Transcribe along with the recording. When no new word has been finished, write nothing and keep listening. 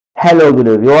Hello,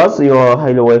 good viewers. You're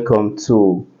highly welcome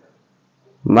to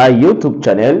my YouTube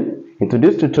channel. In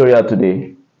this tutorial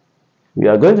today, we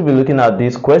are going to be looking at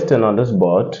this question on this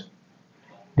board.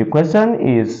 The question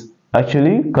is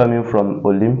actually coming from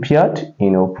Olympiad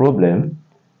problem.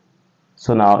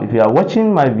 So now, if you are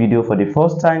watching my video for the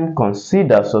first time,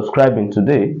 consider subscribing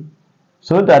today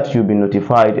so that you'll be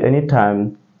notified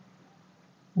anytime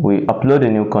we upload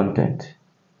a new content.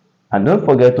 And don't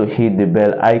forget to hit the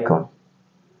bell icon.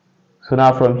 So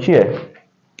now from here,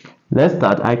 let's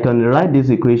start. I can write this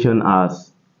equation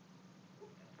as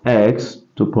x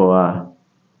to power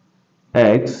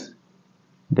x,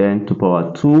 then to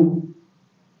power 2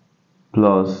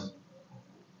 plus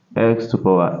x to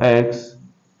power x.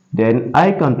 Then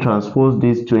I can transpose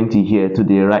this 20 here to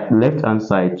the left hand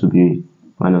side to be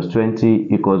minus 20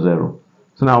 equals 0.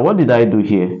 So now what did I do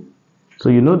here? So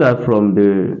you know that from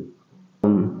the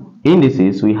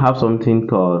indices we have something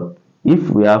called,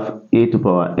 if we have a to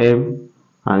power m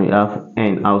and we have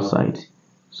n outside,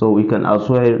 so we can as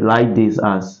well write this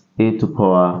as a to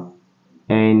power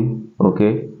n,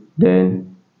 okay,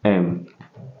 then m.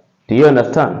 Do you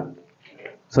understand?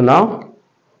 So now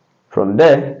from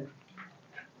there,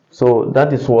 so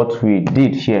that is what we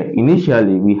did here.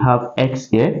 Initially we have x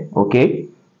here, okay,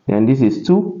 and this is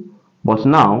 2, but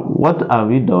now what have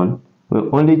we done? We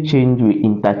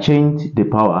interchanged the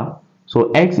power.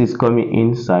 So x is coming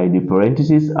inside the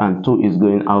parentheses and 2 is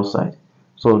going outside.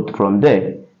 So from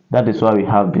there, that is why we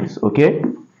have this, okay?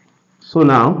 So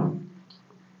now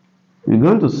we're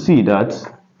going to see that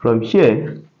from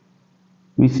here,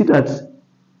 we see that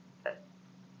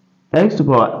x to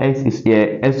power x is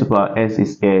here, x to power x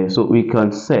is here. So we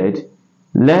can set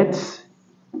let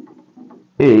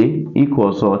a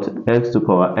equals what? X to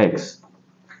power x.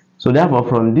 So therefore,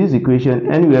 from this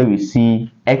equation, anywhere we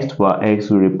see x to power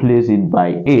x, we replace it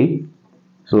by a.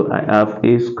 So I have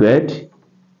a squared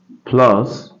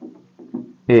plus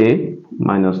a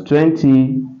minus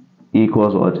 20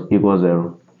 equals what? Equals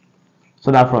 0. So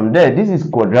now from there, this is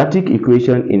quadratic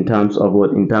equation in terms of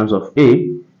what? In terms of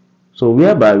a. So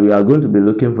whereby we are going to be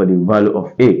looking for the value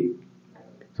of a.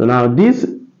 So now this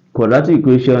quadratic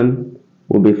equation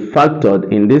will be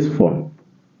factored in this form.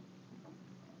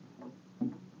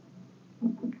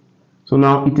 So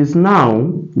now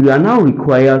we are now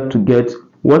required to get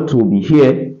what will be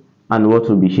here and what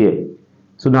will be here.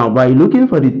 So now by looking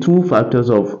for the two factors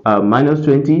of minus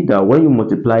 20, that when you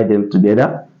multiply them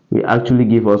together, we actually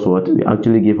give us what? We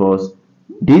actually give us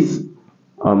this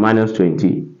minus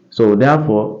 20. So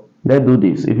therefore, let's do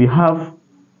this. If you have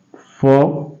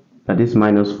 4, that is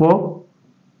minus 4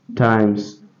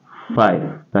 times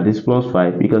 5, that is plus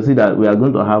 5, you can see that we are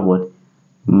going to have what?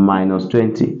 Minus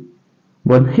 20.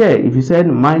 But here, if you said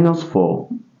minus 4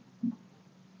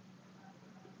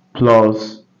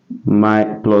 plus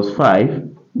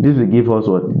 5, this will give us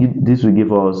what? This will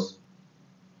give us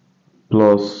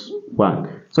plus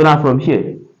 1. So now from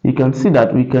here, you can see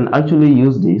that we can actually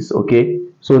use this, okay?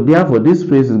 So therefore, this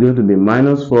space is going to be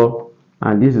minus 4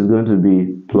 and this is going to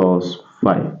be plus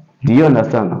 5. Do you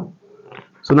understand now?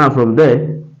 So now from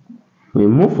there, we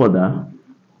move further.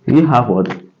 We have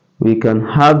what? We can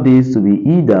have this to be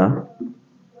either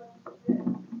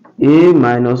a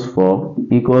minus 4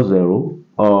 equals 0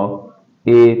 or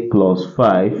a plus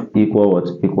 5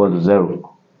 equals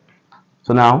 0.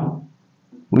 So now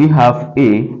we have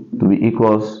a to be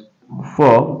equals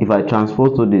 4 if I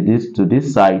transpose to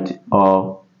this side,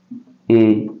 or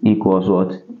a equals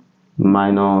what?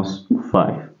 Minus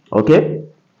 5. Okay,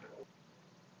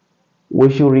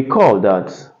 we should recall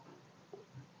that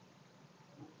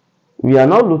we are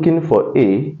not looking for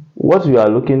a. What we are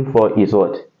looking for is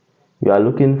what? We are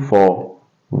looking for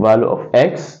value of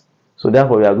x. So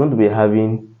therefore, we are going to be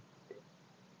having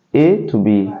a to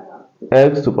be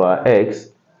x to power x,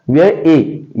 where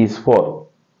a is 4.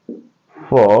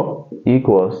 4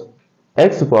 equals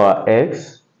x to power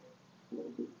x.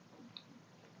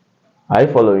 Are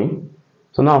you following?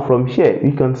 So now from here,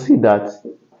 we can see that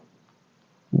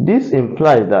this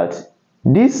implies that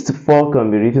this 4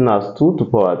 can be written as 2 to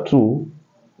power 2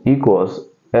 equals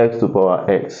x to power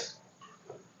x.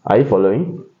 Are you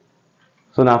following?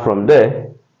 So now from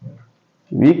there,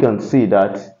 we can see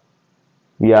that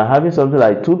we are having something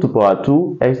like 2 to power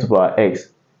 2 x to power x.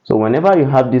 So whenever you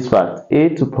have this fact, a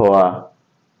to power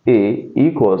a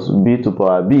equals b to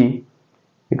power b,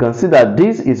 you can see that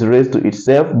this is raised to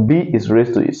itself, b is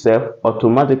raised to itself.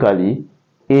 Automatically,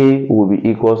 a will be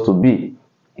equals to b.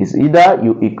 It's either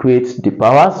you equate the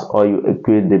powers or you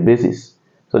equate the bases.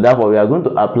 So therefore, we are going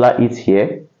to apply it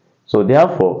here. So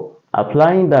therefore,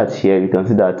 applying that here, you can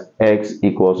see that x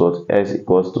equals what? X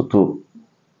equals to 2.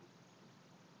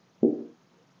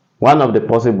 one of the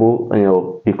possible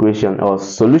equation or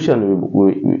solution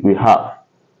we have.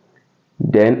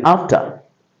 Then after,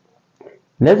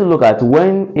 let's look at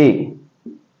when a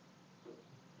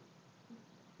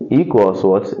equals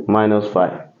what? Minus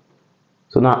 5.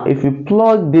 So now if you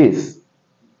plug this,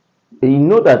 you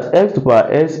know that x to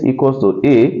power s equals to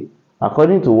a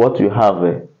according to what you have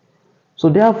there. So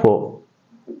therefore,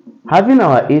 having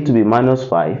our a to be minus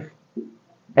 5,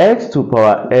 x to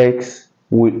power x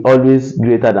will always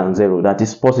greater than 0, that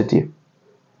is positive.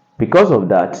 Because of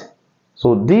that,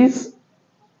 so this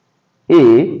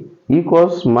a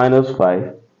equals minus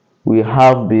 5 we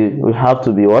have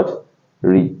to be what?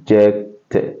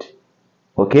 Rejected.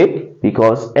 Okay,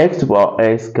 because x to power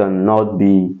x cannot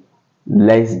be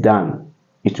less than,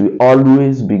 it will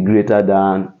always be greater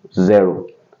than 0.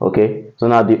 Okay, so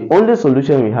now the only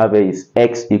solution we have here is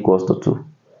x equals to 2.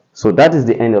 So that is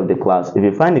the end of the class. If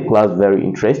you find the class very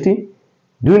interesting,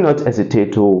 do not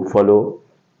hesitate to follow,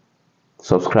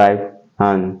 subscribe,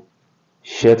 and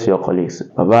share to your colleagues.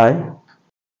 Bye bye.